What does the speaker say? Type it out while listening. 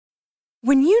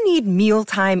When you need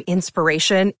mealtime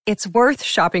inspiration, it's worth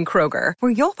shopping Kroger,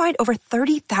 where you'll find over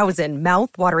 30,000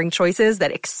 mouth-watering choices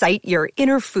that excite your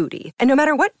inner foodie. And no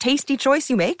matter what tasty choice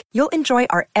you make, you'll enjoy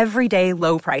our everyday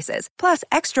low prices, plus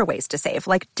extra ways to save,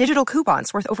 like digital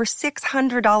coupons worth over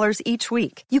 $600 each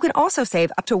week. You can also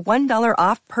save up to $1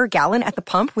 off per gallon at the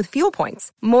pump with fuel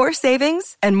points. More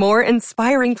savings and more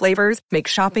inspiring flavors make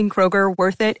shopping Kroger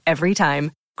worth it every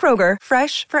time. Kroger,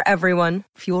 fresh for everyone.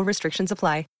 Fuel restrictions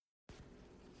apply.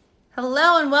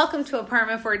 Hello and welcome to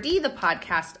Apartment 4D, the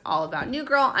podcast all about New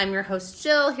Girl. I'm your host,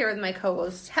 Jill, here with my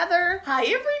co-host, Heather. Hi,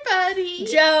 everybody.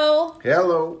 Joe.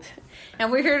 Hello.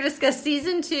 And we're here to discuss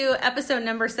Season 2, Episode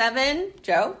number 7.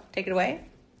 Joe, take it away.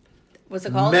 What's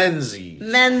it called? Menzies.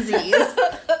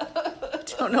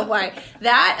 Don't know why.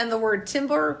 That and the word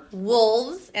Timber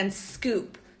Wolves and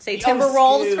Scoop. Say Timber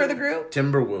Wolves for the group.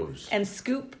 Timberwolves. And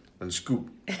Scoop. And Scoop.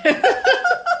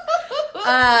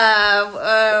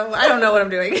 I don't know what I'm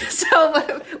doing.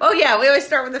 We always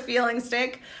start with the feeling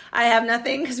stick. I have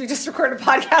nothing because we just recorded a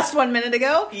podcast 1 minute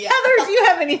ago. Yeah. Heather, do you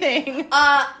have anything?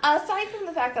 Aside from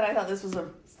the fact that I thought this was a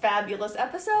fabulous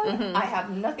episode, I have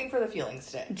nothing for the feeling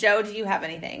stick. Joe, do you have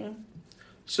anything?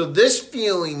 So this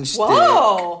feeling stick,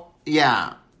 Whoa!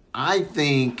 yeah, I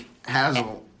think has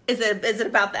a... Is it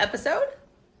about the episode?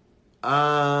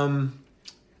 Why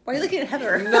are you looking at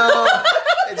Heather? No,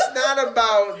 it's not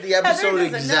about the episode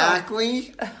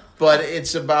exactly, but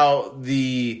it's about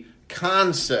the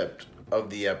concept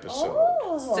of the episode.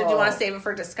 Oh. So do you want to save it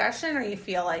for discussion, or you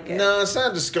feel like it? No, it's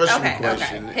not a discussion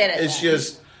question. Okay. Hit it. It's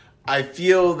just, I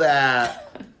feel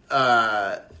that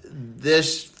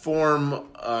this form...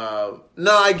 no,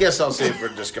 I guess I'll save it for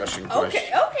a discussion question.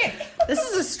 Okay. This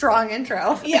is a strong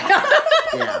intro. Yeah.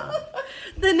 Yeah.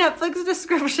 The Netflix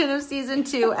description of Season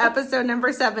 2, Episode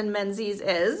number 7, Menzies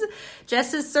is,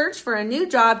 Jess's search for a new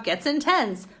job gets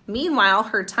intense. Meanwhile,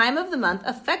 her time of the month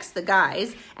affects the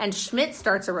guys, and Schmidt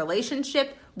starts a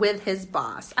relationship with his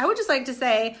boss. I would just like to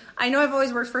say, I know I've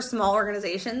always worked for small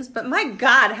organizations, but my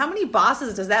God, how many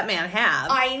bosses does that man have?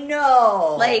 I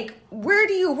know. Like, where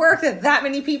do you work that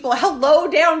many people? How low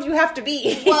down do you have to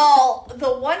be? Well,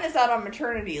 the one is out on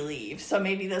maternity leave, so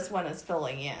maybe this one is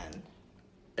filling in.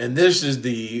 And this is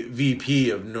the VP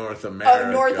of North America.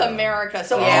 Oh, North America.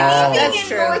 So Yeah, anything that's in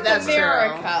true. North That's true.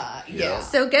 America. Yeah.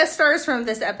 So guest stars from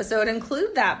this episode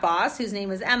include that boss, whose name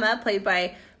is Emma, played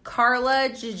by Carla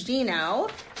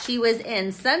Gugino. She was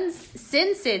in Sin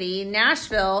City,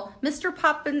 Nashville, Mr.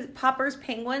 Popper's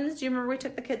Penguins. Do you remember we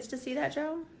took the kids to see that,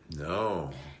 Joe?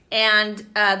 No. And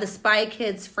the Spy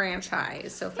Kids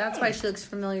franchise. So if that's why she looks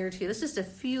familiar to you, that's just a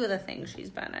few of the things she's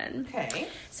been in. Okay.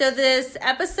 So this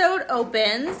episode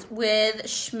opens with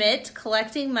Schmidt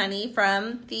collecting money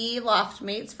from the loft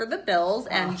mates for the bills,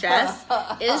 and Jess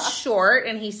is short,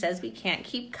 and he says, we can't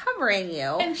keep covering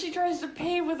you. And she tries to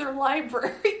pay with her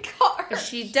library card.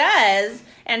 She does,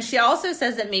 and she also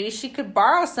says that maybe she could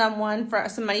borrow some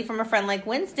money from a friend like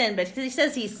Winston, but he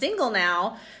says he's single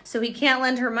now, so he can't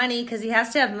lend her money because he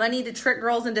has to have money to trick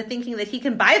girls into thinking that he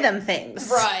can buy them things.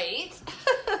 Right.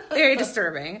 Very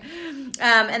disturbing.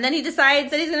 And then he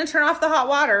decides that he's going to turn off the hot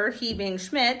water, he being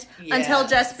Schmidt, until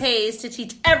Jess pays to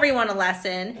teach everyone a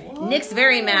lesson. Whoa. Nick's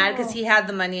very mad because he had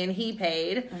the money and he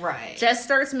paid. Right. Jess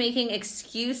starts making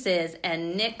excuses,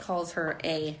 and Nick calls her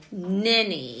a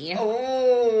ninny.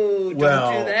 Oh, don't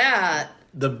do that.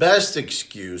 The best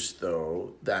excuse,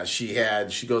 though, that she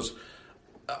had, she goes,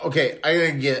 okay,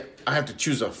 I have to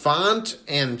choose a font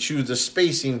and choose the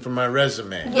spacing for my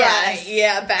resume. Yes. Right.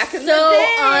 Yeah, back in the So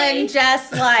day.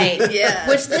 unjust-like. Yeah.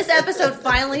 Which this episode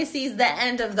finally sees the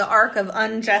end of the arc of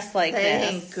unjust-likeness.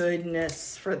 Thank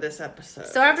goodness for this episode.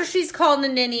 So after she's called a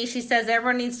ninny, she says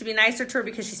everyone needs to be nicer to her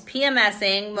because she's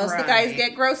PMSing. Most of the guys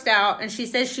get grossed out. And she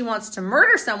says she wants to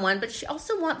murder someone, but she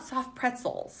also wants soft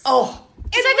pretzels. Oh.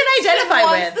 Which I can identify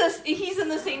with. He's in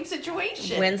the same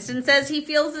situation. Winston says he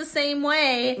feels the same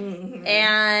way. Mm-hmm.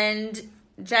 And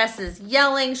Jess is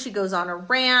yelling. She goes on a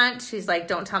rant. She's like,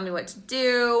 don't tell me what to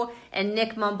do. And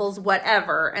Nick mumbles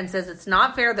whatever and says it's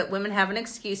not fair that women have an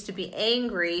excuse to be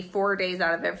angry 4 days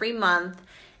out of every month.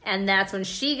 And that's when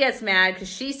she gets mad because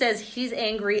she says he's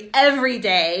angry every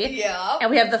day. Yeah.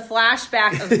 And we have the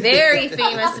flashback, a very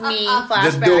famous meme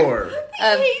flashback. The door. He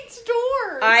hates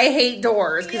doors. I hate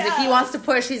doors because if he wants to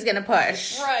push, he's going to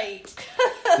push. Right.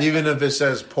 Even if it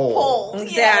says pole.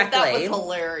 Exactly. Yeah, that was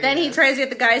hilarious. Then he tries to get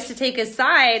the guys to take his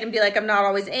side and be like, I'm not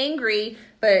always angry.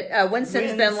 But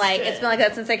Winston's been like, it's been like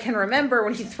that since I can remember,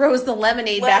 when he throws the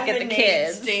lemonade back at the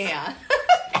kids. Stand.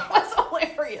 That was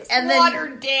hilarious. And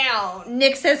watered then down.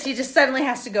 Nick says he just suddenly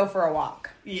has to go for a walk.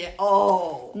 Yeah.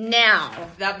 Oh. Now.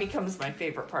 That becomes my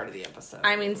favorite part of the episode.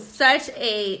 I mean, such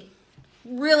a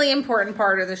really important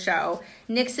part of the show.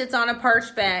 Nick sits on a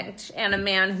park bench, and a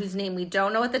man whose name we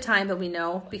don't know at the time, but we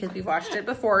know because we've watched it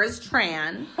before, is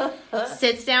Tran,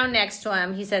 sits down next to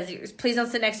him. He says, please don't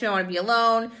sit next to me. I want to be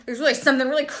alone. There's really something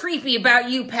really creepy about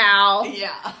you, pal.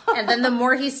 Yeah. And then the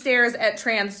more he stares at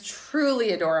Tran's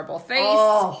truly adorable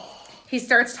face, he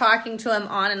starts talking to him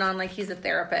on and on like he's a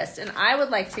therapist. And I would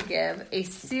like to give a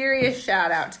serious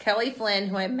shout out to Kelly Flynn,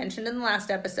 who I mentioned in the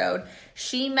last episode.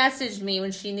 She messaged me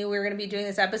when she knew we were going to be doing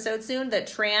this episode soon that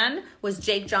Tran was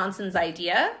Jake Johnson's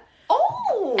idea.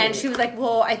 Oh! And she was like,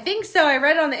 well, I think so. I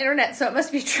read it on the internet, so it must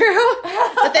be true.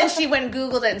 But then she went and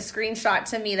Googled it and screenshot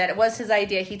to me that it was his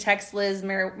idea. He texted Liz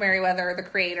Merriweather, the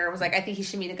creator, was like, I think he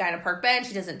should meet a guy in a park bench.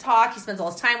 He doesn't talk. He spends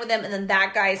all his time with him. And then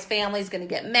that guy's family's going to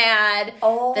get mad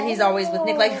that he's always with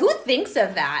Nick. Like, who thinks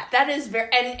of that? That is very...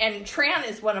 And Tran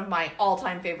is one of my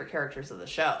all-time favorite characters of the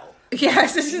show.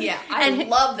 Yes. Yeah, I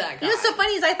love that guy. You know what's so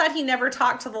funny is I thought he never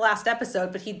talked to the last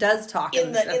episode, but he does talk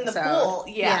in this episode. In the pool,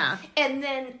 yeah. And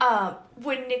then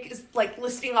when Nick is like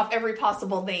listing off every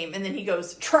possible name, and then he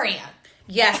goes, Tran.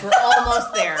 Yes, we're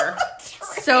almost there.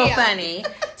 So funny.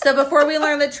 So before we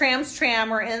learn that Tram's Tram,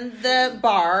 we're in the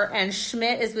bar, and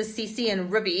Schmidt is with Cece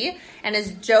and Ruby. And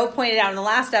as Joe pointed out in the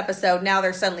last episode, now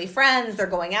they're suddenly friends. They're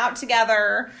going out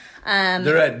together.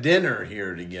 They're at dinner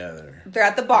here together. They're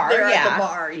at the bar, They're at the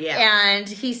bar, yeah. And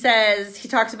he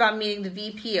talks about meeting the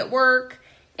VP at work.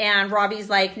 And Robbie's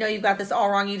like, no, you've got this all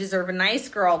wrong. You deserve a nice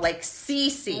girl like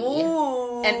Cece.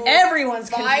 Ooh, and everyone's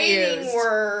fighting confused.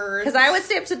 words. Because I would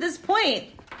say up to this point,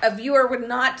 a viewer would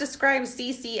not describe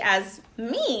Cece as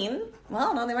mean.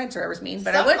 Well, no, they might describe her as mean,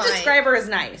 but I wouldn't describe her as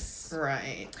nice.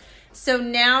 Right. So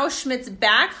now Schmidt's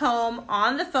back home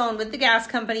on the phone with the gas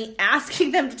company,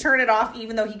 asking them to turn it off,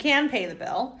 even though he can pay the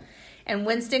bill. And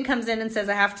Winston comes in and says,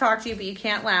 I have to talk to you, but you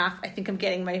can't laugh. I think I'm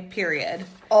getting my period.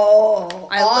 Oh,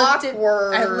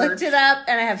 awkward. I looked it up,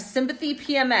 and I have sympathy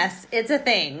PMS. It's a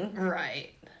thing.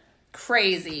 Right.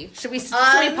 Crazy. Should we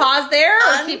pause there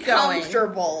or keep going?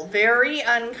 Uncomfortable. Very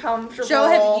uncomfortable. Joe,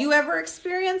 have you ever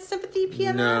experienced sympathy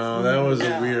PMS? No, that was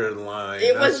a weird line.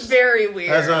 It was very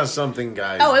weird. That's not something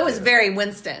guys Oh, it was do. very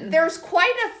Winston. There's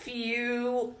quite a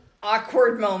few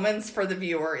awkward moments for the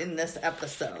viewer in this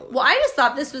episode. Well, I just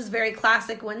thought this was very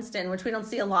classic Winston, which we don't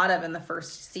see a lot of in the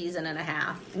first season and a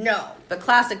half. No. But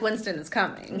classic Winston is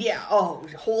coming. Yeah. Oh,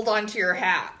 hold on to your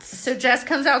hats. So Jess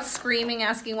comes out screaming,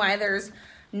 asking why there's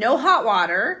no hot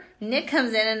water. Nick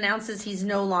comes in and announces he's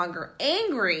no longer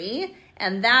angry.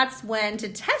 And that's when, to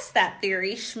test that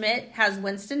theory, Schmidt has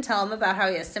Winston tell him about how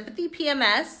he has sympathy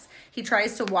PMS. He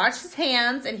tries to wash his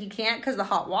hands, and he can't because the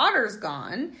hot water's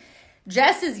gone.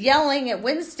 Jess is yelling at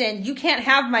Winston, you can't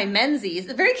have my Menzies.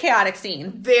 A very chaotic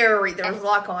scene. There's a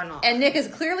lot going on. And Nick is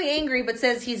clearly angry, but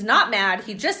says he's not mad.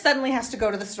 He just suddenly has to go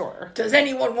to the store. Does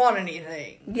anyone want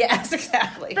anything? Yes,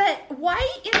 exactly. But why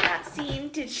in that scene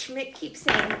did Schmidt keep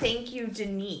saying, thank you,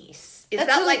 Denise? Is That's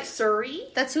that who- like Surrey?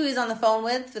 That's who he's on the phone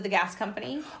with for the gas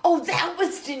company. Oh, that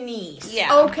was Denise.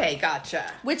 Yeah. Okay, gotcha.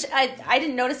 Which I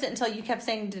didn't notice it until you kept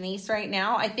saying Denise right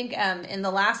now. I think in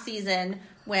the last season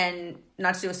when,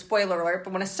 not to do a spoiler alert,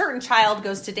 but when a certain child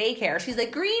goes to daycare, she's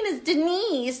like, Green is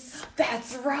Denise.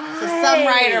 That's right. So some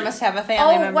writer must have a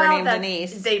family member named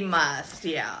Denise. They must,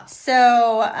 yeah.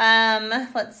 So,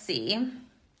 let's see.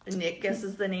 Nick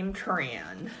guesses the name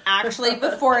Tran. Actually,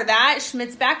 before that,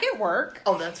 Schmidt's back at work.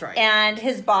 Oh, that's right. And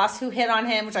his boss who hit on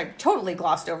him, which I totally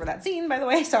glossed over that scene, by the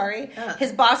way, sorry.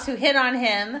 His boss who hit on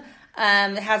him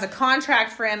has a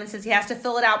contract for him and says he has to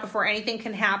fill it out before anything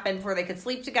can happen, before they could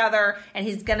sleep together. And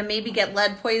he's going to maybe get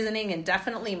lead poisoning and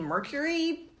definitely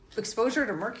mercury, exposure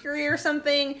to mercury or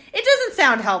something. It doesn't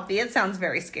sound healthy. It sounds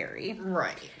very scary.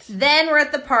 Right. Then we're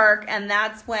at the park, and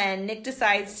that's when Nick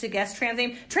decides to guess Tran's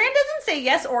name. Tran doesn't say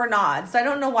yes or nod, so I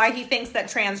don't know why he thinks that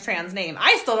Tran's name.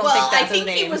 I still don't think that's his name.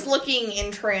 I think he was looking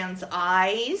in Tran's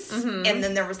eyes, and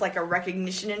then there was like a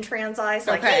recognition in Tran's eyes,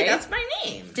 like, hey, that's my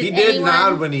name. He did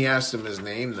nod when he asked him his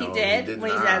name, though. He did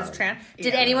when he asked Tran.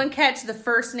 Did anyone catch the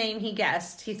first name he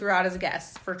guessed? He threw out as a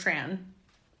guess for Tran.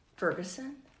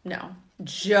 Ferguson? No.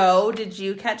 Joe, did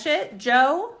you catch it?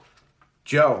 Joe?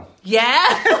 Joe.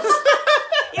 Yes.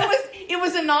 It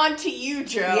was a nod to you,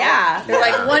 Joe. Yeah. They're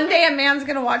like, one day a man's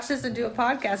going to watch this and do a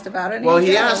podcast about it. Well,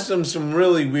 he asked him some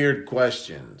really weird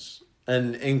questions,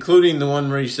 and including the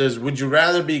one where he says, would you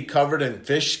rather be covered in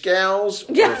fish scales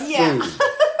or food?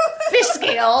 Fish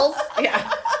scales.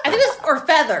 Yeah. I think it's, or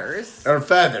feathers. Or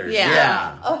feathers,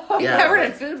 yeah. Covered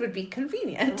in food would be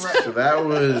convenient. Right. So that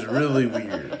was really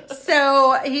weird.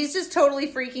 So he's just totally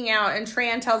freaking out, and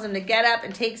Tran tells him to get up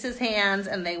and takes his hands,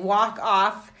 and they walk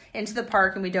off into the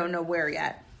park, and we don't know where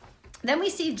yet. Then we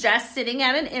see Jess sitting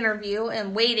at an interview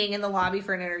and waiting in the lobby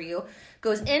for an interview.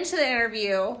 goes into the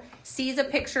interview, sees a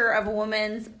picture of a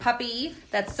woman's puppy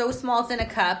that's so small it's in a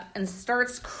cup, and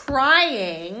starts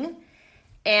crying,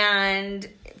 and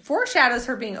foreshadows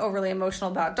her being overly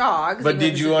emotional about dogs. But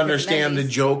did you understand the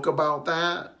joke about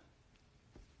that?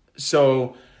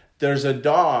 So there's a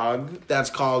dog that's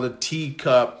called a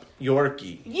teacup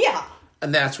Yorkie. Yeah.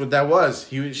 And that's what that was.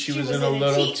 She was in a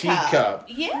little teacup.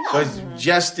 Yeah. But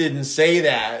Jess didn't say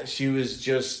that. She was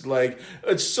just like,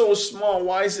 it's so small.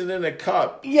 Why is it in a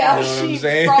cup? Yeah, you know what she I'm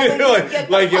saying? probably didn't get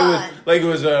the pun. It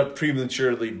was a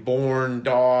prematurely born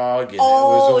dog. And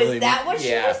Oh, it was only, is that what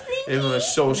she was thinking? It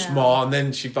was so small, and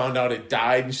then she found out it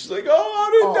died, and she's like, "Oh, how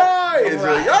did it die?" It's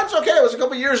like, "Oh, it's okay. It was a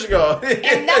couple years ago."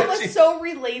 And that was so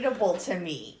relatable to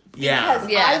me. Yeah.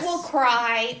 Because I will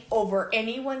cry over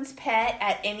anyone's pet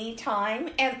at any time,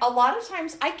 and a lot of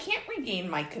times I can't regain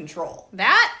my control.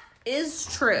 That is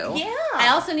true. Yeah. I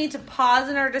also need to pause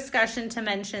in our discussion to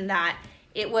mention that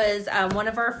it was one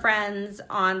of our friends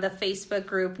on the Facebook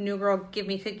group, New Girl Give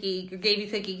Me Cookie, Gave You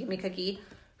Cookie, Give Me Cookie,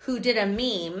 who did a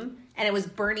meme, and it was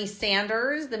Bernie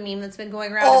Sanders, the meme that's been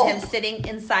going around of him sitting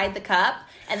inside the cup,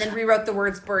 and then rewrote the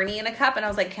words Bernie in a cup, and I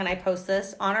was like, can I post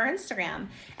this on our Instagram?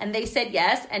 And they said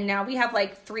yes, and now we have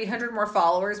like 300 more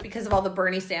followers because of all the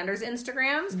Bernie Sanders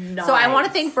Instagrams. Nice. So I want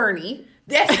to thank Bernie.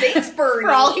 Yes, thanks, Bernie.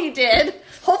 For all he did.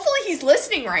 Hopefully he's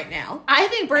listening right now. I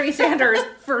think Bernie Sanders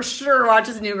for sure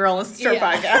watches New Girl and Sister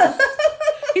podcast.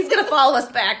 He's going to follow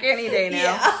us back any day now.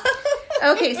 Yeah.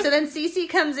 Okay, so then Cece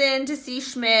comes in to see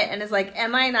Schmidt and is like,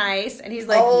 am I nice? And he's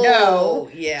like,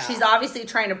 no. Yeah. She's obviously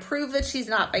trying to prove that she's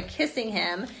not by kissing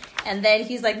him. And then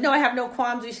he's like, no, I have no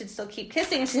qualms. We should still keep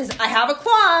kissing. And she says, I have a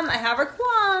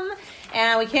qualm.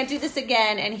 And we can't do this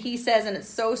again. And he says, and it's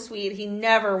so sweet, he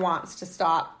never wants to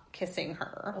stop kissing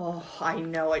her. Oh, I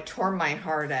know. It tore my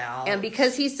heart out. And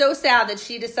because he's so sad that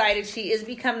she decided she is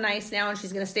become nice now and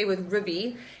she's going to stay with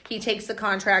Ruby, he takes the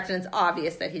contract and it's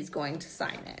obvious that he's going to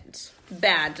sign it.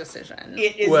 Bad decision.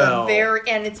 It is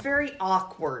it's very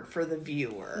awkward for the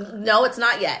viewer. No, it's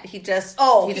not yet. He just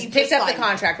picked up the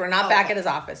contract. We're not back at his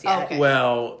office yet. Okay.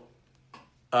 Well,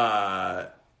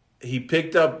 he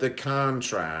picked up the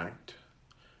contract.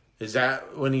 Is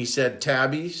that when he said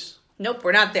tabbies? Nope,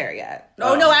 we're not there yet.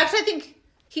 No, actually, I think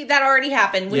that already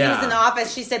happened. When he was in the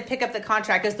office, she said, pick up the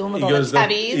contract. It's the one with all the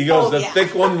tabbies. He goes, the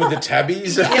thick one with the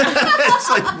tabbies? It's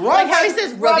like, what? Like how he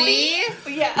says, Ruby?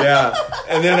 Yeah.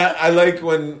 And then I like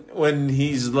when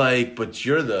he's like, but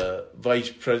you're the vice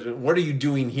president. What are you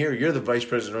doing here? You're the vice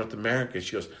president of North America.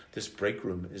 She goes, this break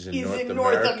room is in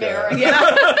North America.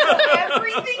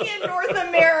 Everything in North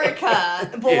America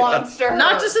belongs to her.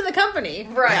 Not just in the company.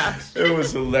 Right. Yeah. It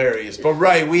was hilarious. But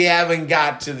we haven't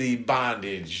got to the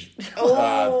bondage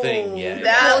thing yet.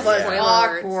 That was Spoilers.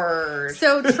 awkward.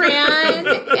 So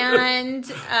Tran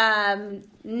and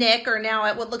Nick are now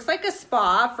at what looks like a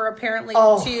spa for apparently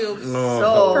to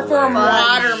perform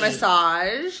water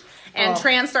massage. And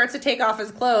Tran starts to take off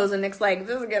his clothes, and Nick's like,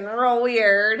 this is getting real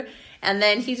weird. And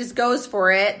then he just goes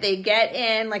for it. They get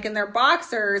in, like in their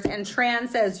boxers, and Tran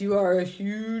says, you are a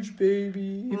huge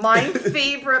baby. My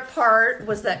favorite part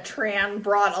was that Tran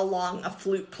brought along a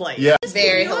flute player. Yeah.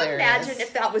 Very Can you hilarious. imagine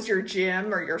if that was your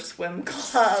gym or your swim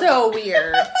club? So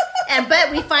weird.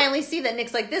 But we finally see that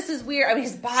Nick's like, this is weird. I mean,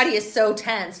 his body is so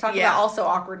tense. Talk about also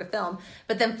awkward to film.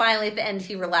 But then finally at the end,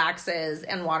 he relaxes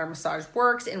and water massage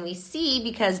works. And we see,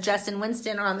 because Jess and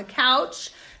Winston are on the couch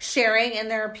sharing in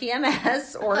their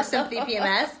PMS or Sympathy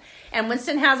PMS. And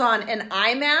Winston has on an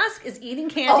eye mask, is eating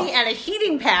candy, and a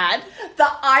heating pad. The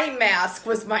eye mask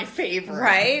was my favorite.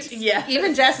 Right? Yeah.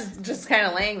 Even Jess is just kind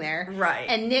of laying there. Right.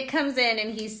 And Nick comes in,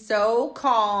 and he's so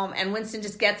calm, and Winston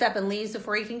just gets up and leaves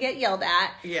before he can get yelled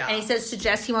at. Yeah. And he says to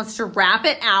Jess he wants to wrap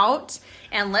it out,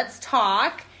 and let's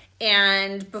talk.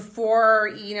 And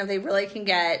before, they really can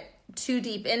get too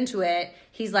deep into it,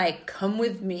 he's like, come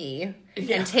with me.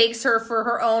 And takes her for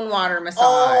her own water massage.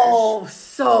 Oh,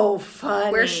 so funny.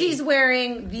 Where she's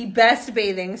wearing the best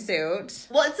bathing suit.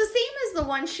 Well, it's the same as the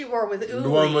one she wore with Uli. The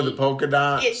one with the polka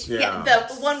dots?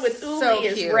 The one with Uli So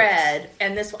is cute. red.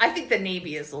 And this one, I think the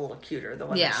navy is a little cuter, the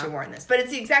one that she wore in this. But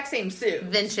it's the exact same suit.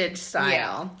 Vintage style.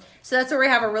 Yeah. So that's where we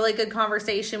have a really good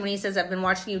conversation when he says, I've been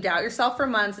watching you doubt yourself for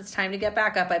months. It's time to get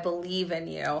back up. I believe in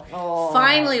you. Oh.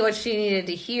 Finally, what she needed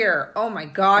to hear. Oh my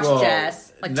gosh, Well,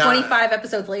 Jess. Like 25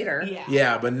 episodes later.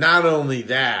 Yeah, but not only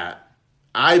that,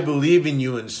 I believe in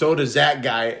you, and so does that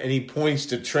guy. And he points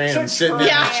to Tran sitting in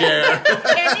the chair.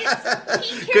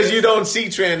 Because you don't see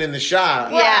Tran in the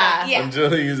shot. Yeah. Until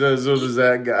he says, so does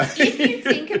that guy. If you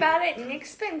think about it,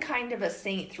 Nick's been kind of a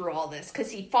saint through all this.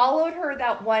 Because he followed her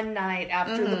that one night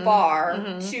after the bar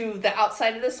to the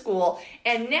outside of the school.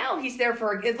 And now he's there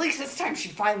for, at least this time she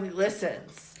finally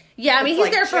listens. Yeah, I mean, he's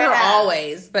like there for her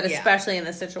always, but especially in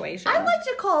this situation. I like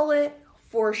to call it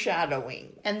foreshadowing.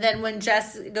 And then when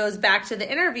Jess goes back to the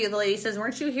interview, the lady says,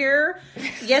 weren't you here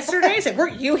yesterday? I said,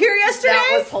 weren't you here yesterday?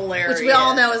 That was hilarious. Which we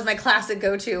all know is my classic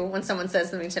go-to when someone says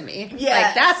something to me. Yeah.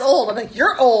 Like, that's old. I'm like,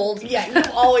 you're old. Yeah, you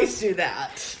always do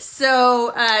that.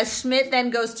 So Schmidt then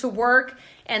goes to work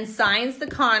and signs the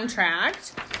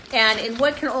contract. And in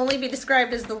what can only be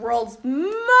described as the world's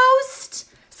most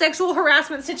sexual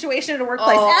harassment situation at a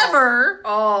workplace ever,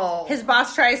 his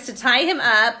boss tries to tie him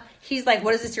up. He's like,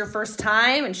 what is this, your first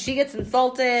time? And she gets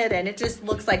insulted, and it just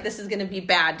looks like this is going to be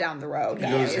bad down the road,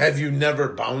 guys. He goes, have you never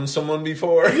bound someone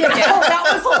before? Yeah,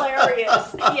 that was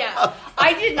hilarious. Yeah.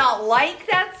 I did not like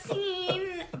that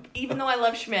scene, even though I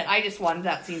love Schmidt. I just wanted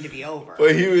that scene to be over.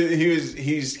 Well,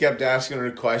 he kept asking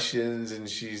her questions, and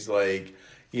she's like,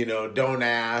 don't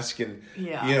ask, and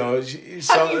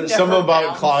some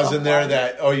about clause in there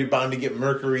that you're bound to get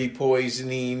mercury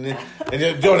poisoning,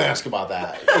 and don't ask about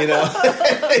that.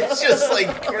 It's just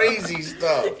like crazy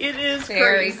stuff. It is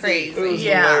very crazy.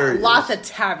 Hilarious. Lots of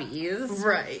tabbies.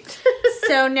 Right.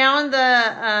 So now in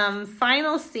the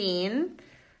final scene,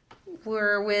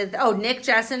 we're with Nick,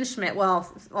 Jess, and Schmidt. Well,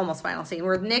 almost final scene.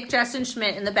 We're with Nick, Jess, and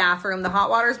Schmidt in the bathroom. The hot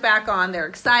water's back on. They're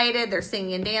excited. They're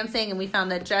singing and dancing. And we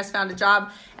found that Jess found a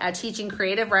job at teaching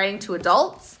creative writing to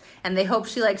adults. And they hope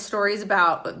she likes stories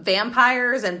about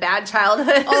vampires and bad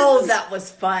childhoods. Oh, that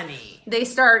was funny. They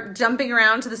start jumping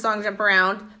around to the song Jump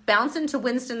Around, bounce into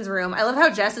Winston's room. I love how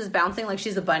Jess is bouncing like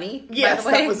she's a bunny. Yes,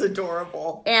 that was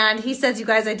adorable. And he says, you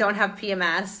guys, I don't have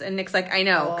PMS. And Nick's like, I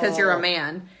know, because you're a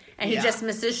man. And he just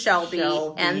misses Shelby.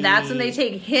 And that's when they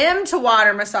take him to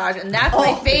water massage. And that's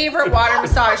my favorite water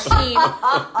massage scene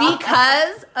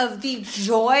because of the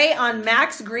joy on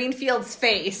Max Greenfield's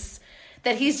face.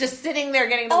 That he's just sitting there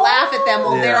getting to laugh at them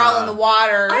while they're all in the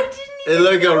water. I didn't even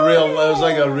It was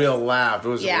like a real laugh. It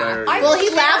was hilarious. Well,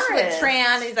 he laughs with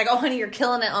Tran, and he's like, oh, honey, you're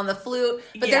killing it on the flute.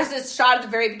 But there's this shot at the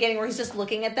very beginning where he's just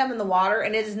looking at them in the water,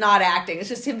 and it is not acting. It's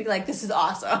just him being like, this is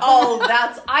awesome. I'm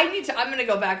going to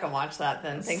go back and watch that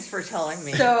then. Thanks for telling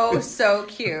me. So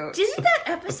cute. Didn't that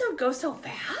episode go so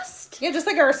fast? Yeah, just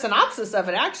like our synopsis of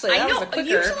it, actually. I know.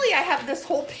 Usually I have this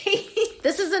whole page.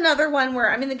 This is another one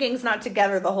where, the gang's not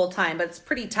together the whole time, but it's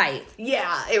pretty tight.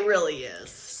 Yeah, it really is.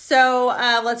 So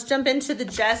let's jump into the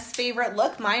Jess favorite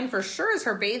look. Mine for sure is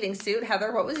her bathing suit.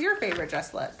 Heather, what was your favorite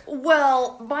Jess look?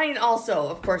 Well, mine also,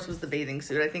 of course, was the bathing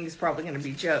suit. I think it's probably going to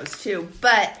be Joe's too.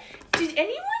 But did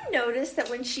anyone notice that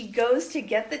when she goes to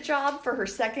get the job for her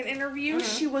second interview,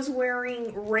 she was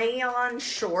wearing rayon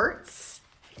shorts?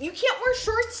 You can't wear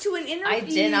shorts to an interview. I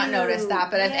did not notice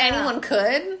that, but if anyone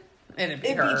could, it'd be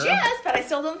Jess, but I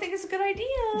still don't think it's a good idea.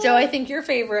 Joe, I think your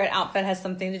favorite outfit has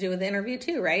something to do with the interview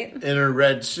too, right? In her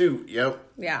red suit, yep.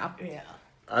 Yeah.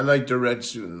 I liked the red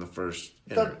suit in the first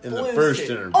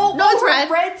interview. Oh, no, it's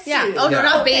red. Red suit. Yeah. Oh, no,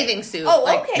 not bathing suit. Oh,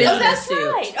 like okay. business that's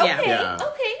suit. right. Okay. Yeah.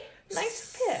 Okay.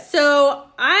 Nice pick. So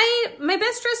my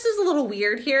best dress is a little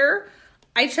weird here.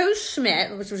 I chose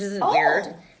Schmidt, which isn't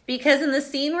weird. Because in the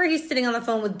scene where he's sitting on the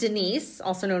phone with Denise,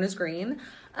 also known as Green,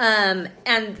 and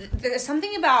there's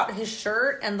something about his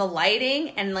shirt and the lighting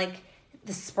and like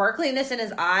the sparkliness in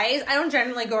his eyes. I don't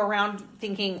generally go around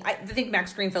thinking, I think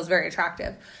Max Greenfield's very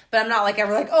attractive, but I'm not like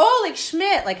ever like, oh, like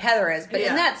Schmidt, like Heather is. But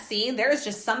in that scene, there's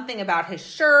just something about his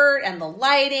shirt and the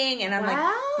lighting, and I'm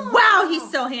like, wow,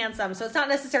 he's so handsome. So it's not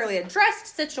necessarily a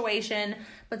dressed situation,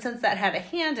 but since that had a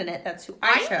hand in it, that's who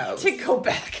I chose. To go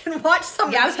back and watch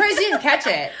some. Yeah, I was surprised you didn't catch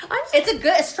it. It's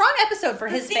a strong episode for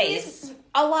his face.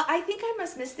 A lot. I think I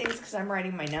must miss things because I'm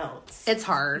writing my notes. It's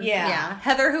hard. Yeah.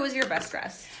 Heather, who was your best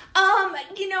dress?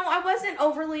 I wasn't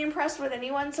overly impressed with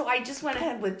anyone, so I just went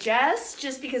ahead with Jess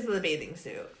just because of the bathing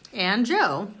suit. And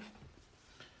Joe.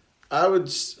 I would,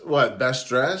 best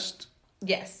dressed?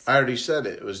 Yes. I already said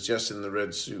it. It was Jess in the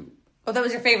red suit. Oh, that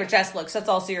was your favorite Jess look, so that's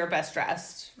also your best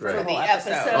dressed for the whole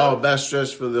episode. Oh, best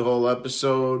dressed for the whole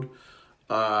episode.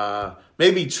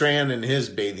 Maybe Tran in his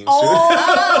bathing suit. Oh,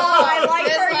 I like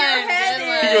where your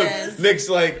head is. Nick's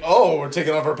like, we're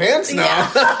taking off our pants now.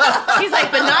 Yeah. She's like,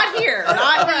 but not here.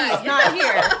 Not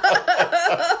here.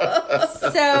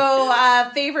 So,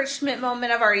 favorite Schmidt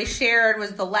moment I've already shared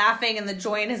was the laughing and the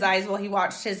joy in his eyes while he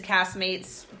watched his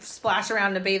castmates splash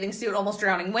around in a bathing suit, almost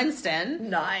drowning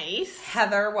Winston. Nice.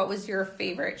 Heather, what was your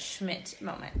favorite Schmidt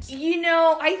moment?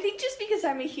 I think just because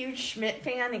I'm a huge Schmidt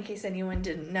fan, in case anyone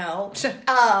didn't know,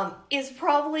 is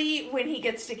probably when he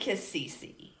gets to kiss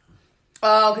Cece.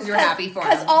 Oh, because you're happy for him.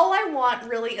 Because all I want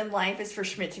really in life is for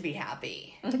Schmidt to be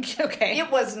happy. Okay.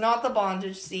 It was not the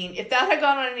bondage scene. If that had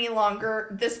gone on any longer,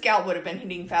 this gal would have been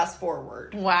hitting fast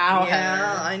forward. Wow. Yeah,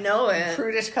 Heather. I know it.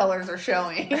 Prudish colors are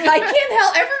showing. I can't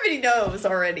help. Everybody knows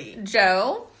already.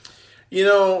 Joe? You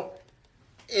know,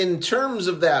 in terms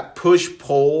of that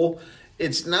push-pull,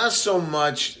 it's not so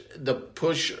much the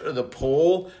push or the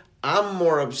pull. I'm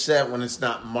more upset when it's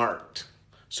not marked.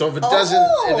 So if it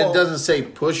doesn't say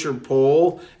push or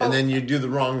pull, and then you do the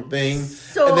wrong thing,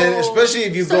 and then especially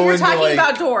if you go you're into talking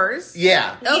about doors.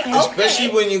 yeah, Okay. especially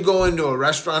when you go into a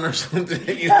restaurant or something,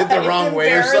 and you hit the wrong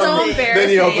way or something, embarrassing. then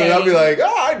you open it up, you're like,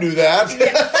 oh, I do that.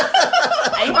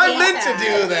 I meant that.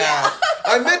 to do that.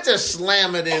 I meant to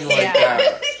slam it in like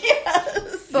that.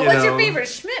 But You what's your know. favorite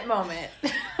Schmidt moment?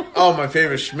 Oh, my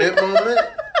favorite Schmidt moment?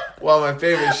 Well, my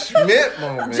favorite Schmidt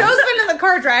moment. Joe's been in the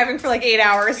car driving for like 8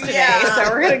 hours today, so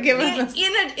we're going to give him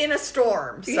in a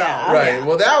storm. So. Yeah. Right.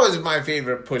 Well, that was my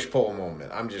favorite push-pull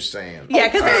moment. I'm just saying. Yeah,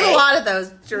 because there's a Right. lot of those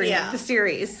during Yeah. the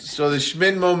series. So the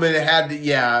Schmidt moment had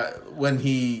to, when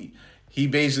he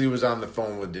basically was on the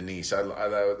phone with Denise.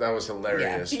 That was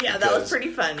hilarious. Yeah, that was pretty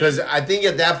funny. Because I think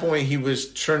at that point he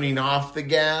was turning off the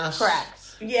gas. Correct.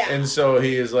 Yeah. And so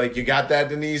he is like, "You got that,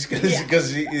 Denise?"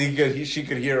 Because she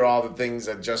could hear all the things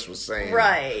that Jess was saying.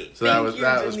 Right. So Thank you,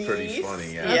 that was Denise. pretty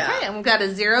funny. Yeah. Yeah. Okay, and we've got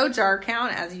a 0 jar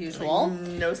count as usual.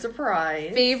 No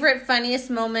surprise. Favorite, funniest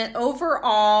moment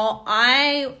overall,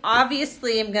 I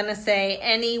obviously am going to say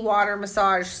any water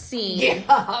massage scene.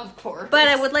 Yeah, of course. But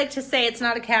I would like to say it's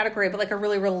not a category, but like a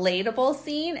really relatable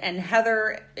scene. And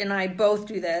Heather and I both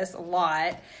do this a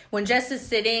lot. When Jess is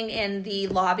sitting in the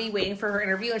lobby waiting for her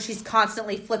interview and she's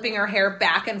constantly flipping her hair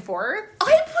back and forth.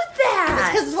 I put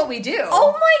that. Because it's what we do.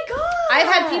 Oh my god. I've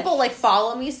had people like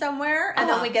follow me somewhere and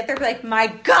then we get there and be like, my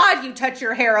God, you touch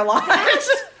your hair a lot. That's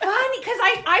funny because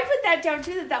I put that down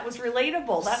too. That was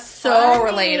relatable. That's So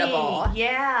funny. relatable.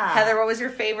 Yeah. Heather, what was your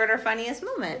favorite or funniest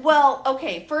moment? Well,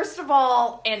 okay. First of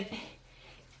all, and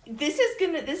this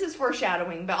is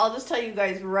foreshadowing, but I'll just tell you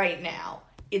guys right now.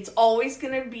 It's always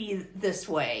gonna be this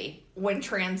way when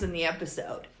Tran's in the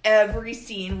episode. Every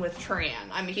scene with Tran.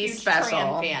 I'm a huge special.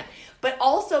 Tran fan. But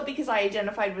also because I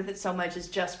identified with it so much is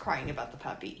just crying about the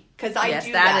puppy. Because I Yes,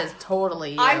 do that is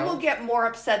totally you. I will get more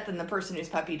upset than the person whose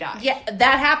puppy died. Yeah,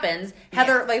 that happens.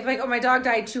 Heather, like, oh, my dog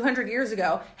died 200 years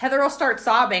ago. Heather will start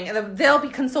sobbing, and then they'll be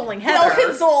consoling Heather. They'll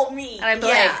console me. And I'm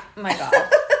like, oh my God.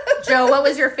 Joe, what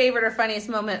was your favorite or funniest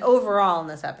moment overall in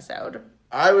this episode?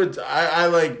 I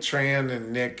like Tran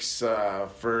and Nick's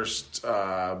first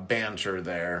banter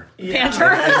there. Banter?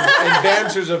 And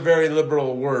banter's a very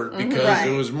liberal word because Right.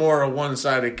 it was more a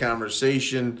one-sided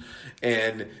conversation,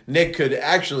 and Nick could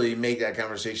actually make that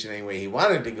conversation any way he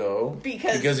wanted to go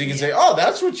because he can say, "Oh,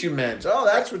 that's what you meant. Oh,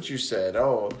 that's what you said.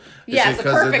 Oh, Yeah, it it's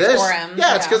because of perfect this? for him.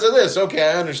 Yeah, it's Yeah. because of this. Okay,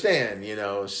 I understand.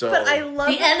 So But I love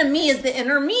The enemy is the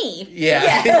inner me.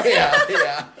 yeah,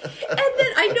 yeah. And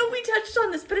then I know we touched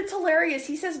on this, but it's hilarious.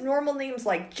 He says normal names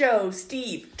like Joe,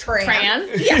 Steve, Tran.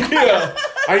 Tran? Yeah.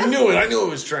 I knew it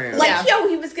was Tran. Like,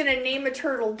 he was going to name a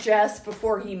turtle Jess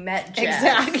before he met Jess.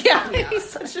 Exactly. Yeah. He's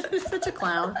such a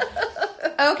clown.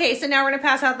 Okay, so now we're going to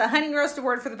pass out the Honey Roast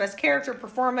Award for the best character,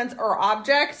 performance, or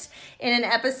object in an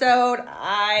episode.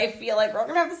 I feel like we're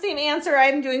going to have the same answer.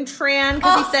 I'm doing Tran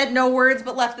because he said no words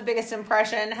but left the biggest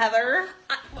impression. Heather?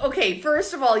 Okay,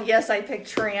 first of all, yes, I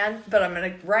picked Tran, but I'm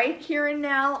going to, right here and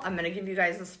now, I'm going to give you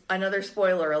guys another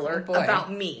spoiler alert Oh, boy.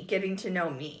 about me, getting to know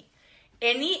me.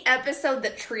 Any episode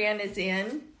that Tran is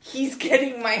in, he's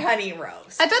getting my honey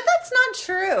roast. I bet that's not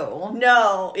true.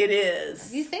 No, it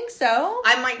is. You think so?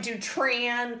 I might do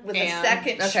Tran with a And-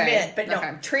 second okay, Schmidt, but no, okay.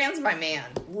 Tran's my man.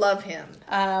 Love him.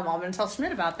 I'm going to tell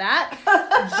Schmidt about that.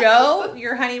 Joe,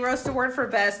 your Honey Roast Award for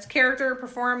best character,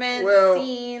 performance,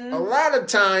 scene. A lot of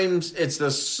times it's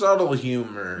the subtle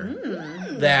humor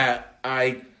that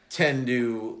I tend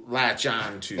to latch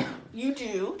on to. You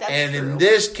do. That's And true. in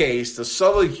this case, the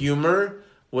subtle humor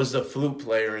was the flute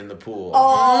player in the pool.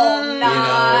 Oh,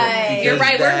 nice. You're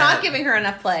right. We're that- not giving her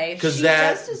enough play. Because She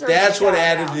does deserve that's a what shout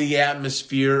added out. to the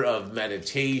atmosphere of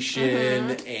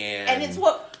meditation And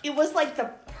it was like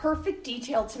the perfect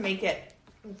detail to make it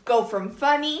go from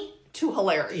funny to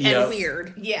hilarious. Yep. And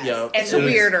weird. Yes. Yep. And To It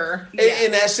was- weirder.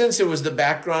 In essence, it was the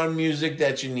background music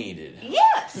that you needed.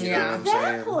 Yes. You know what I'm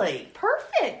Exactly.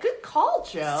 Perfect. Good call,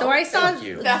 Joe. So I saw Thank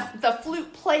you. the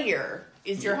flute player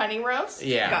is your honey roast?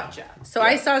 Yeah. Gotcha.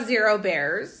 I saw Zero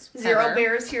Bears. Zero Heather.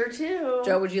 Bears here too.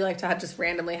 Joe, would you like to just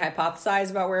randomly hypothesize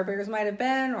about where bears might have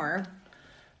been, or?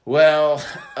 Well,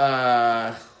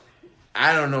 I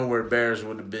don't know where bears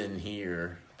would have been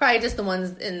here. Probably just the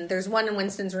ones there's one in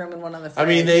Winston's room and one on the fridge. I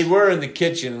mean, they were in the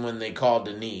kitchen when they called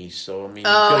Denise, so I mean, you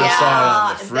could have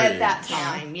saw it on the fridge. At that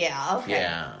time, yeah. Okay.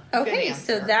 Yeah. Okay,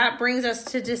 so that brings us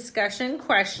to discussion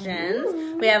questions.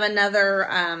 Ooh. We have another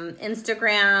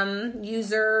Instagram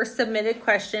user submitted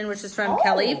question, which is from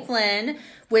Kelly Flynn,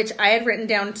 which I had written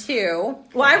down too.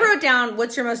 Well, I wrote down,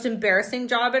 what's your most embarrassing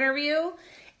job interview?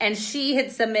 And she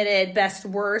had submitted best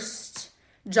worst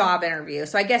job interview.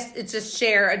 So I guess it's just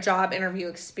share a job interview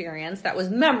experience that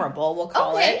was memorable, we'll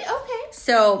call it. Okay.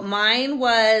 So mine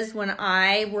was when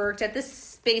I worked at the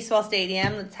baseball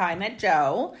stadium, the time at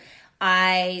Joe.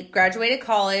 I graduated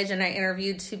college and I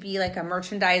interviewed to be like a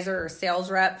merchandiser or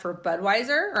sales rep for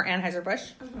Budweiser or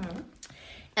Anheuser-Busch. Mm-hmm.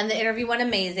 And the interview went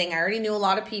amazing. I already knew a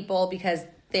lot of people because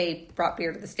they brought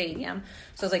beer to the stadium.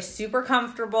 So I was like super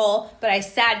comfortable, but I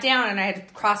sat down and I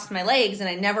had crossed my legs and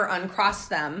I never uncrossed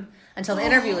them until the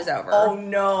interview was over. Oh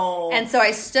no. And so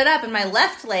I stood up and my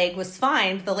left leg was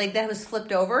fine, but the leg that was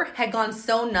flipped over had gone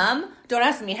so numb. Don't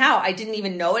ask me how. I didn't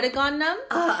even know it had gone numb.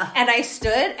 And I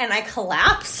stood and I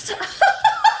collapsed.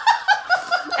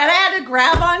 And I had to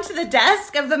grab onto the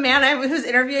desk of the man who was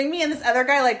interviewing me, and this other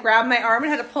guy like grabbed my arm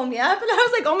and had to pull me up. And I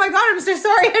was like, "Oh my God, I'm so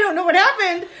sorry. I don't know what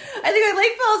happened. I think my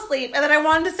leg fell asleep." And then I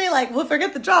wanted to say like, "Well,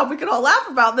 forget the job. We could all laugh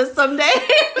about this someday."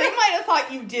 They might have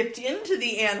thought you dipped into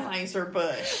the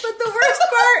Anheuser-Busch. But the worst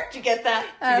part, did you get that?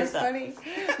 That's funny.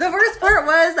 The worst part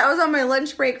was I was on my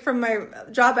lunch break from my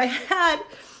job I had.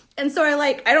 And so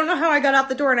I don't know how I got out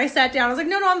the door, and I sat down. I was like,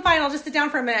 no, I'm fine. I'll just sit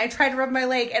down for a minute. I tried to rub my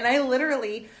leg, and I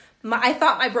literally, I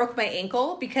thought I broke my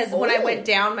ankle because when I went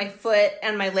down, my foot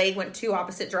and my leg went two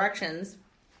opposite directions.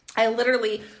 I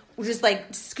literally was just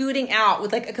like scooting out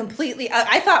with like a completely,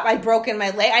 I thought I'd broken my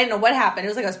leg. I didn't know what happened. It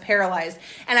was like I was paralyzed.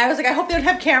 And I was like, I hope they don't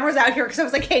have cameras out here because I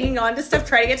was like hanging on to stuff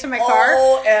trying to get to my car.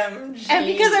 OMG. And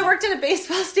because I worked in a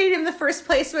baseball stadium, the first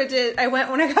place I went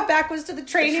when I got back was to the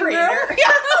training room. Yeah, I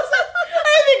was like,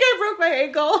 I think I broke my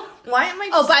ankle. Why am I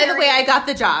just by the way, I got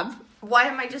the job. Why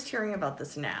am I just hearing about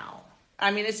this now? I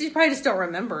mean, you probably just don't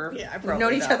remember. Yeah, We've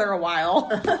known each other a while.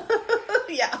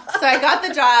 Yeah. So I got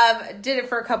the job, did it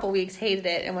for a couple weeks, hated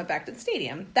it, and went back to the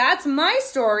stadium. That's my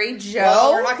story, Joe.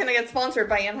 Well, we're not going to get sponsored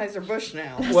by Anheuser-Busch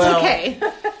now. Well, okay.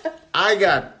 I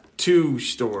got two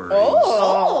stories.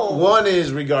 Oh. One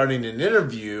is regarding an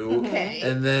interview. Okay.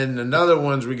 And then another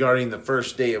one's regarding the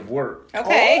first day of work.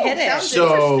 Okay, hit it. Sounds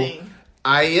So interesting.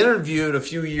 I interviewed a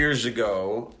few years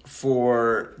ago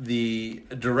for the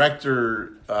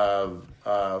director of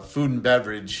food and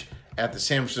beverage at the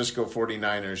San Francisco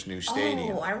 49ers new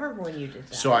stadium. Oh, I remember when you did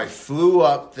that. So I flew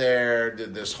up there,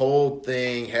 did this whole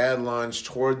thing, had lunch,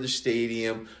 toured the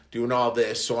stadium, doing all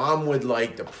this. So I'm with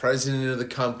like the president of the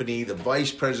company, the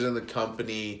vice president of the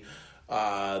company,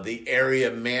 the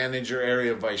area manager,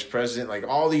 area vice president, like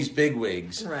all these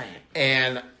bigwigs. Right.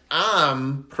 And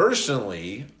I'm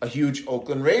personally a huge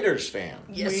Oakland Raiders fan.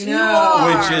 Yes, you are.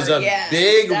 Which is a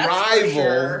big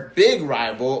rival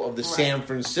rival of the San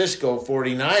Francisco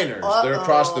 49ers. They're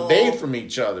across the bay from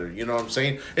each other. You know what I'm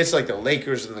saying? It's like the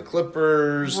Lakers and the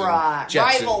Clippers, and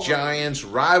Jets and Giants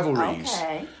rivalries.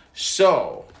 Okay.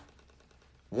 So,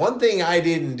 one thing I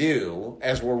didn't do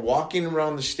as we're walking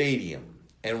around the stadium,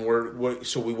 and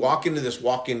we walk into this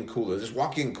walk-in cooler. This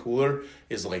walk-in cooler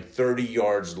is like 30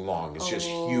 yards long. It's just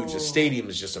huge. The stadium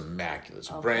is just immaculate.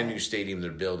 It's a brand new stadium they're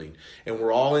building. And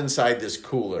we're all inside this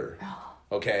cooler.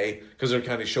 Okay? Because they're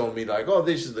kind of showing me like, oh,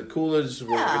 this is the cooler. This is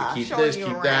where we're going to keep this,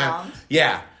 keep that.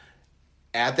 Yeah.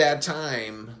 At that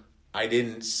time, I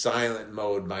didn't silent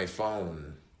mode my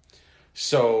phone.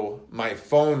 So my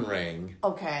phone rang.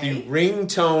 Okay. The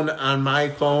ringtone on my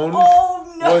phone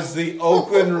was the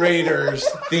Oakland Raiders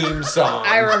theme song.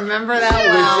 I remember that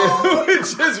well. Which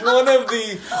is one of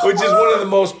the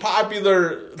most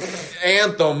popular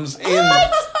anthems in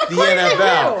the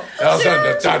NFL.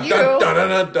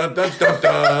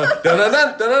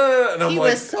 And I'm he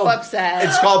like, was so upset.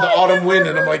 It's called the Autumn Wind,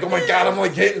 and I'm like, oh my God,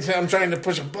 I'm trying to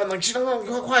push a button, like,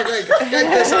 quiet,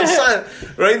 get this on silent.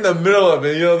 Right in the middle of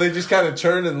it, they just kind of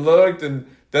turned and looked, and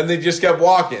then they just kept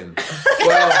walking.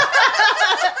 Well,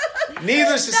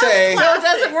 needless to say, Joe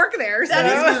doesn't work there. So.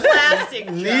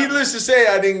 Needless to say,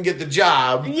 I didn't get the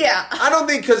job. Yeah. I don't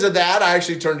think because of that, I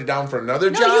actually turned it down for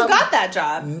another job. No, you got that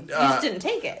job. You just didn't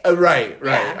take it. Right.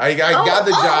 Yeah. I got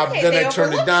the job, okay. then They I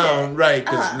turned it down, overlooked it. right,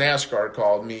 because NASCAR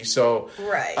called me. So,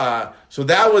 Right. So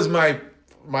that was my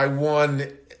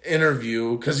one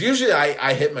interview, because usually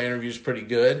I hit my interviews pretty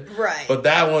good. Right. But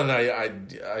that one,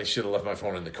 I should have left my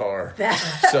phone in the car.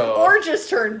 Or just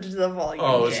turned the volume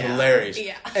down. Oh, it's hilarious.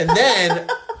 Yeah. And then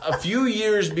a few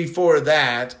years before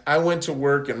that, I went to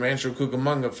work in Rancho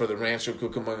Cucamonga for the Rancho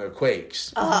Cucamonga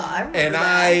Quakes. I remember and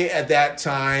that. at that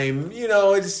time,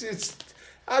 it's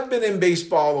I've been in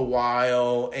baseball a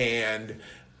while, and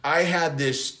I had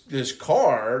this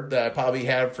car that I probably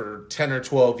had for 10 or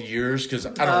 12 years because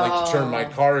I don't like to turn my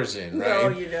cars in, right? No,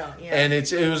 you don't, yeah. And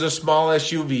it was a small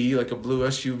SUV, like a blue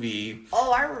SUV.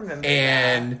 Oh, I remember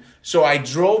And so I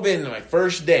drove in my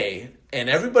first day, and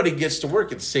everybody gets to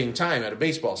work at the same time at a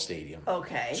baseball stadium.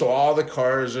 Okay. So all the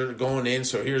cars are going in,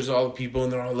 so here's all the people,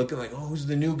 and they're all looking like, oh, who's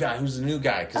the new guy? Who's the new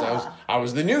guy? Because I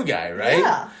was the new guy, right?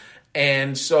 Yeah.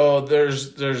 And so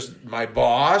there's my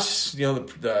boss, the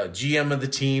GM of the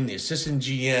team, the assistant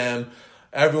GM,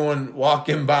 everyone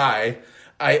walking by.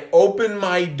 I open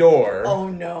my door Oh,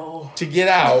 no. to get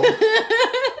out,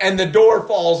 and the door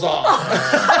falls off.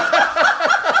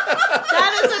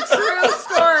 That is a true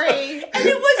story. And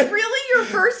it was really your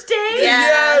first day?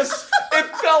 Yes, it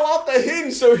fell off the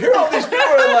hinge. So here all these people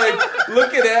are like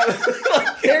looking at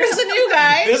like, There's a new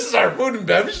guy. this is our food and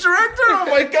beverage director? Oh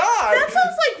my God. That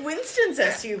sounds like Winston's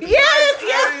SUV. Yes,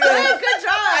 good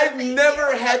job. I've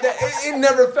never had that. It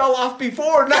never fell off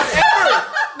before. Not ever.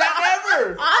 Not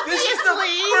ever. This is the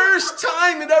Obviously. first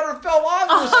time it ever fell off.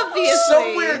 It was Obviously.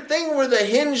 some weird thing where the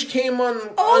hinge came undone.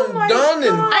 my And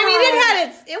God. I mean,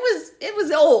 it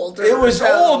was old. it was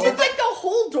old. Did like the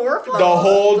whole door fall The off?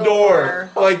 whole door.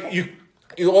 Like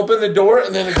you open the door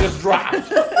and then it just dropped.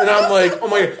 And I'm like, oh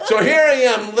my God. So here I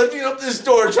am lifting up this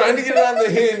door trying to get it on the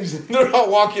hinge. And they're all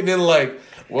walking in like,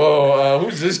 whoa,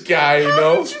 who's this guy,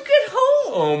 How did you get home?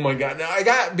 Oh my God. Now I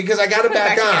got it back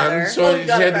back on. together. So I you just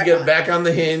got had it to back get on. it back on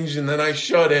the hinge and then I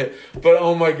shut it. But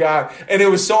oh my God. And it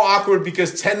was so awkward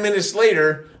because 10 minutes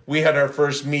later, we had our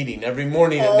first meeting. Every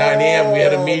morning at 9 a.m. we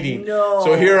had a meeting. No.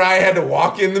 So here I had to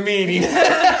walk in the meeting.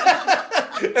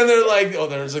 And they're like, oh,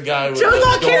 there's a guy with Joe's a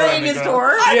all door carrying on the his ground.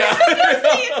 door. Yeah.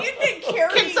 If you'd been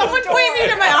carrying Can someone the point me door.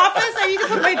 to my office? I need to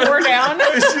put my door down.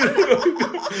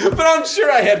 But I'm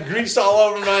sure I had grease all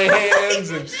over my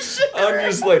hands. And I'm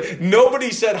just like,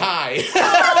 nobody said hi.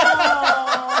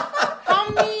 How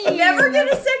mean. Never get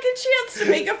a second chance to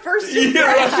make a first impression.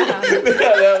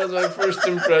 Yeah, that was my first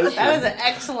impression. That was an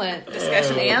excellent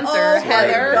discussion answer, Oh my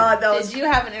Heather. God, that was- Did you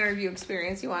have an interview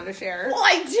experience you wanted to share? Well,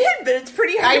 I did, but it's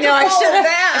pretty hard I know. to I follow should have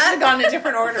that. gone in a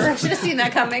different order. I should have seen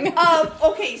that coming.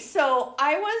 Okay, so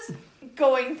I was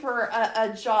going for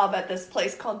a job at this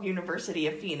place called University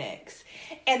of Phoenix,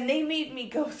 and they made me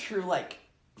go through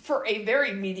for a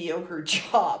very mediocre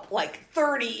job,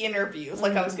 30 interviews,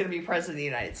 like I was going to be president of the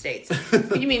United States.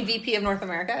 You mean VP of North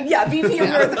America? Yeah, VP of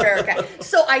North America.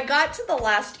 So I got to the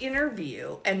last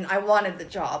interview, and I wanted the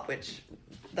job, which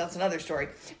that's another story.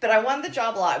 But I wanted the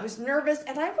job a lot. I was nervous,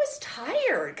 and I was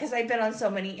tired because I'd been on so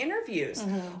many interviews.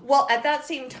 Mm-hmm. Well, at that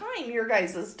same time, your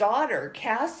guys' daughter,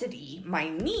 Cassidy, my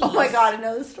niece. Oh my God, I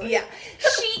know this story. Yeah.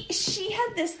 She had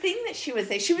this thing that she would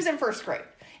say. She was in first grade.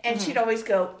 And Mm-hmm. she'd always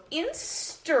go,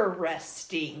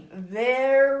 interesting.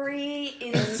 Very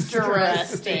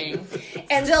interesting.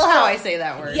 And Still so- how I say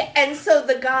that word. Yeah, and so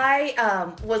the guy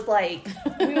was like,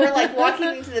 we were walking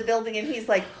into the building, and he's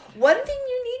like, one thing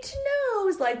you need to know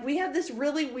is we have this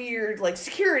really weird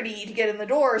security to get in the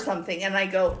door or something. And I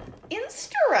go,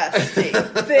 interesting,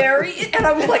 very, and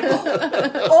I was like,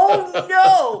 oh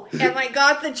no, and I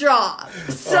got the job.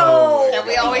 So And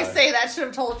we always say that should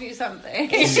have told you something.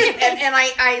 and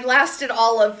I lasted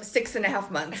all of 6.5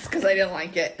 months because I didn't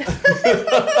like it.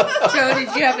 Joe,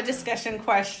 did you have a discussion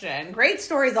question? Great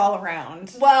stories all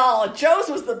around. Well, Joe's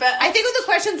was the best. I think when the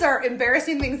questions are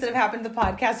embarrassing things that have happened to the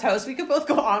podcast host, we could both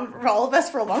go on for all of us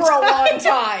for a long for a time. long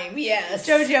time. Yes.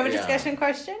 Joe, do you have a Yeah. discussion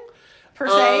question? Per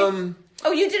se?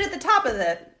 Oh, you did at the top of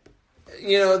it.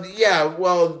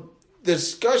 Well, the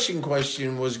discussion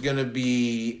question was going to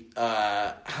be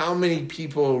how many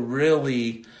people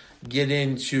really get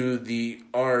into the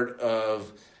art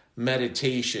of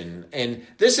meditation. And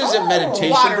this isn't meditation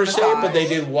water per se, but massage. they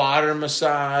did water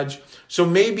massage. So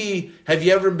maybe, have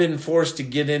you ever been forced to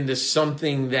get into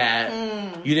something that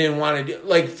you didn't want to do?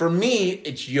 Like for me,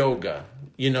 it's yoga.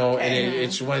 And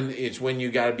it's when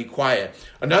you got to be quiet.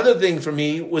 Another thing for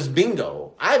me was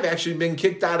bingo. I've actually been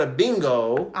kicked out of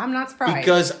bingo. I'm not surprised.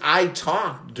 Because I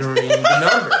talked during the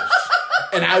numbers.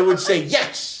 And I would say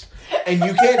yes. And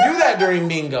you can't do that during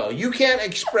bingo. You can't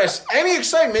express any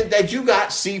excitement that you got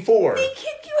C4. They kick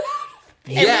you out.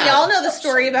 And we all know the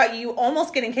story about you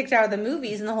almost getting kicked out of the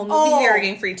movies and the whole movie theater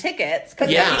getting free tickets.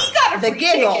 Yeah. He got a The free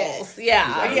giggles. ticket.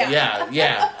 Yeah.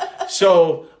 Yeah.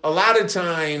 So a lot of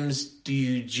times, do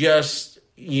you just,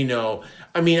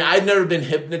 I've never been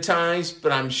hypnotized,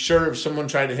 but I'm sure if someone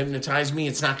tried to hypnotize me,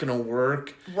 it's not going to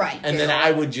work. Right. And then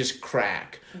I would just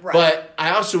crack. Right. But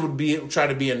I also would try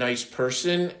to be a nice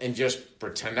person and just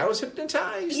pretend I was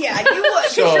hypnotized. Yeah, you would,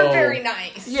 because you're very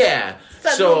nice. Yeah.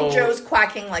 Suddenly Joe's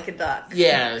quacking like a duck.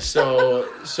 Yeah, so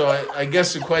I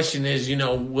guess the question is,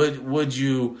 would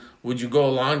you go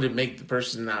along to make the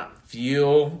person not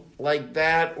feel like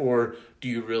that, or do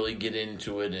you really get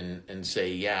into it and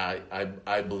say, yeah,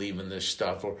 I believe in this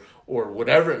stuff, or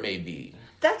whatever it may be?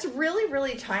 That's really,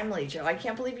 really timely, Joe. I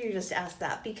can't believe you just asked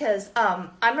that, because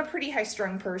I'm a pretty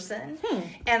high-strung person,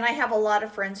 and I have a lot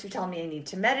of friends who tell me I need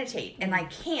to meditate, and I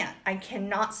can't. I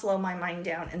cannot slow my mind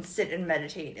down and sit and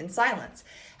meditate in silence.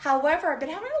 However, I've been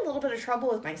having a little bit of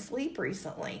trouble with my sleep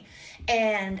recently,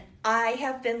 and I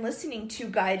have been listening to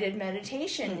guided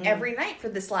meditation every night for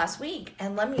this last week,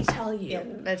 and let me tell you. Yeah,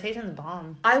 meditation's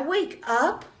bomb. I wake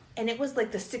up, and it was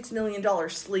like the $6 million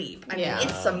sleep. I mean,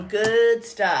 it's some good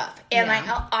stuff. And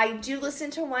I do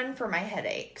listen to one for my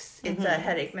headaches. It's a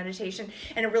headache meditation,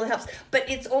 and it really helps. But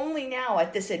it's only now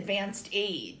at this advanced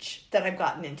age that I've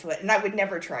gotten into it, and I would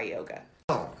never try yoga.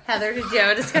 Heather, did you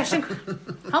have a discussion?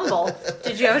 Humble.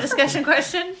 Did you have a discussion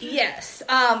question? Yes.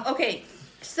 Okay.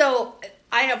 So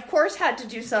I, of course, had to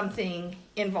do something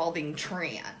involving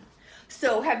Tran.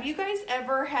 So have you guys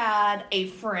ever had a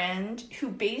friend who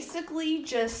basically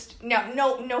just, now,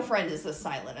 no friend is as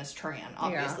silent as Tran,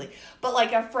 obviously, but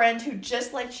like a friend who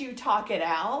just lets you talk it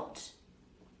out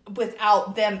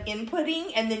without them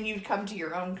inputting, and then you'd come to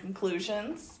your own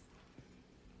conclusions?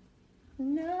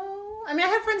 No. I mean, I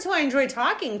have friends who I enjoy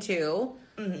talking to,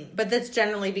 but that's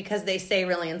generally because they say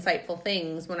really insightful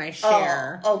things when I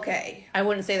share. Oh, okay. I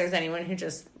wouldn't say there's anyone who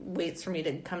just waits for me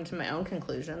to come to my own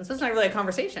conclusions. It's not really a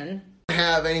conversation.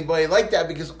 Have anybody like that,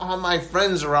 because all my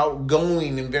friends are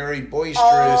outgoing and very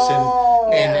boisterous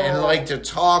and like to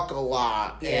talk a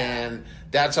lot, and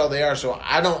that's how they are. So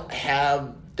I don't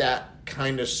have that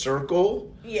kind of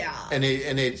circle. Yeah. And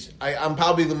I'm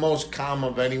probably the most calm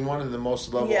of anyone and the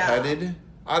most level-headed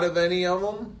out of any of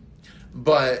them.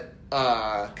 But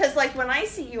because like when I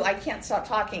see you, I can't stop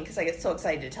talking because I get so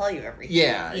excited to tell you everything.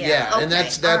 Yeah. Okay. And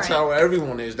that's how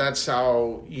everyone is. That's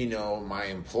how, my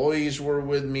employees were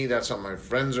with me. That's how my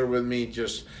friends are with me.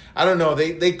 Just, I don't know.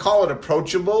 They call it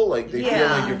approachable. Like they feel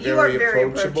like you're very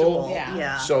approachable.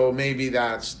 Yeah. So maybe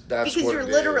that's because what you're it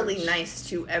literally is. Nice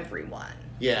to everyone.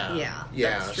 Yeah.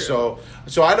 That's true.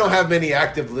 So I don't have many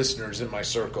active listeners in my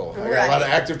circle. I got a lot of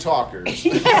active talkers.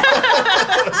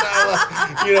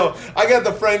 I got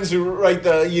the friends who write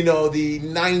the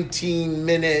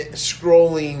 19-minute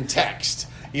scrolling text.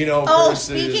 Versus...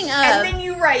 speaking of, and then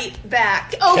you write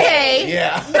back. Okay.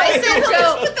 Yeah. I said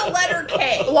Joe with the letter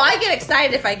K. Well, I get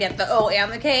excited if I get the O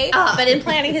and the K. But in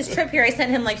planning his trip here, I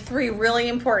sent him like 3 really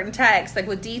important texts, like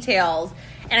with details.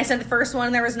 And I sent the first one,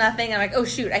 and there was nothing. And I'm like, oh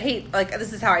shoot, I hate, like,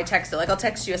 this is how I text it. Like, I'll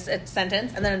text you a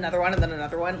sentence, and then another one, and then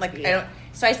another one. Like, I don't.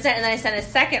 So I sent a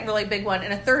second really big one,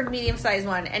 and a third medium-sized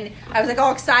one. And I was like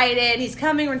all excited. He's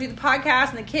coming. We're gonna do the podcast,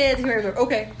 and the kids. And we were like,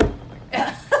 okay.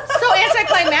 So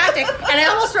anticlimactic. And I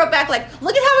almost wrote back like,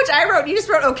 look at how much I wrote. You just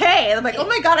wrote okay. And I'm like, oh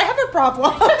my god, I have a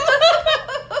problem.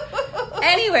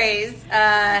 Anyways,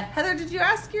 Heather, did you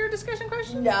ask your discussion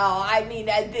question? No, I mean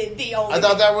the only. I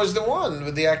thought that was the one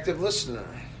with the active listener.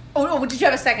 Oh no! Did you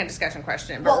have a second discussion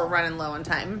question? But we're running low on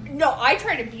time. No, I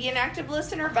try to be an active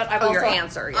listener, but I've also your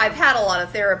answer. Yeah. I've had a lot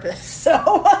of therapists,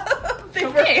 so they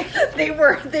were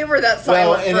that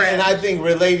silent friend. And I think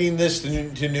relating this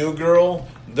to New Girl,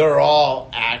 they're all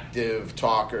active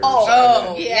talkers.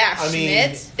 Oh, yeah. I mean,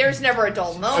 Schmidt, there's never a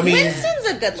dull moment. I mean, Winston's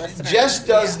a good listener. Jess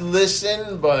does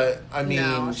listen, but I mean,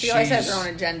 no, she always has her own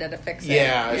agenda to fix it.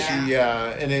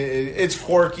 And it's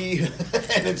quirky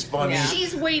and it's funny. Yeah.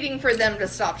 She's waiting for them to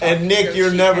stop talking. And Nick,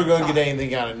 you're never going to get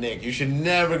anything out of Nick. You should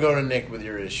never go to Nick with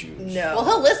your issues. No. Well,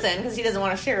 he'll listen because he doesn't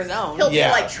want to share his own. He'll be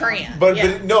like Tran. But he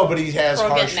has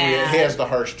he has the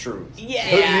harsh truth.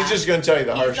 Yeah. He's just going to tell you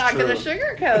the harsh truth. He's not going to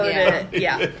sugarcoat it.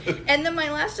 Yeah. And then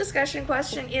my last discussion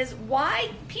question is why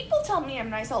people tell me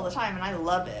I'm nice all the time and I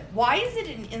love it. Why is it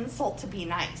an insult to be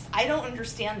nice? I don't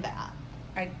understand that.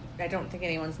 I don't think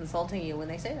anyone's insulting you when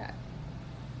they say that.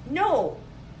 No.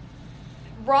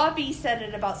 Robbie said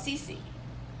it about Cece.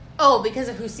 Oh, because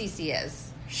of who Cece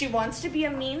is. She wants to be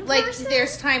a mean like, person?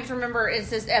 there's times, remember, it's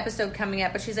this episode coming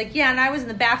up, but she's like, yeah, and I was in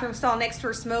the bathroom stall next to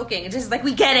her smoking. And just like,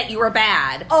 we get it, you were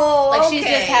bad. Oh, like, okay. She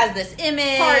just has this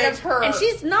image. Part of her and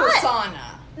she's not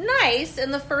persona. Nice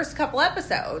in the first couple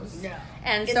episodes. No.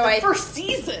 And in so the first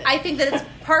season. I think that it's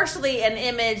partially an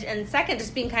image, and second,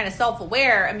 just being kind of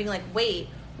self-aware and being like, wait,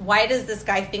 why does this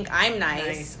guy think I'm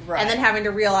nice? Right. And then having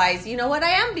to realize, you know what, I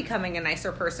am becoming a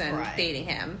nicer person dating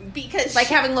him. Because like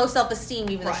having low self-esteem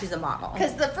even though she's a model.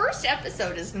 Because the first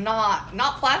episode is not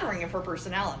flattering of her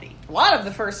personality. A lot of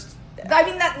the first I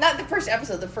mean, not the first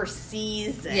episode, the first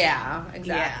season. Yeah,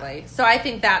 exactly. Yeah. So I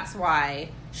think that's why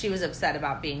she was upset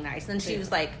about being nice. And she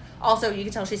was like, also, you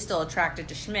can tell she's still attracted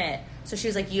to Schmidt. So she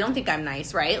was like, you don't think I'm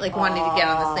nice, right? Like, wanting to get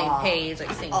on the same page,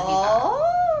 like, saying what he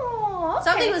thought. Okay.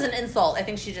 So I think it was an insult. I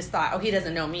think she just thought, oh, he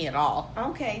doesn't know me at all.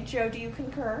 Okay. Joe, do you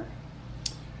concur?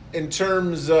 In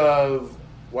terms of,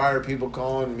 why are people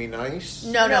calling me nice?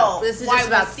 No. This is just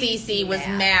about Cece was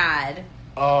mad.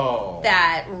 Oh.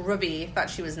 That Ruby thought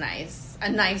she was nice. A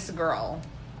nice girl.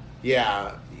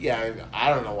 Yeah, I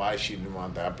don't know why she didn't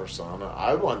want that persona.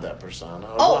 I want that persona.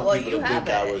 I want people to think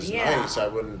I was nice. I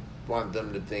wouldn't want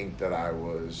them to think that I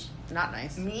was... not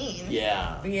nice. Mean.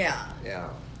 Yeah.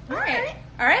 All right.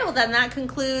 Well, then that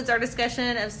concludes our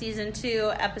discussion of Season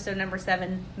 2, Episode number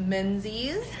 7,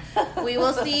 Menzies. We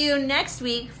will see you next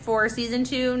week for Season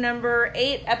 2, number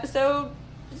 8, Episode...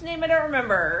 his name I don't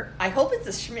remember. I hope it's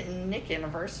a Schmidt and Nick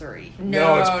anniversary.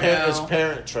 No, it's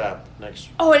Parent Trap next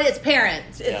week. Oh, it is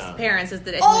Parents. Parents is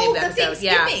the name of the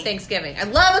episode. Thanksgiving. I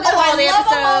love a good holiday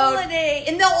episode. A holiday.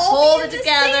 And they'll all hold it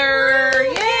together.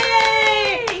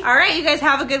 Yay! All right, you guys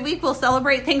have a good week. We'll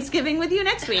celebrate Thanksgiving with you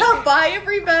next week. Bye,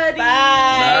 everybody.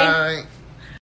 Bye.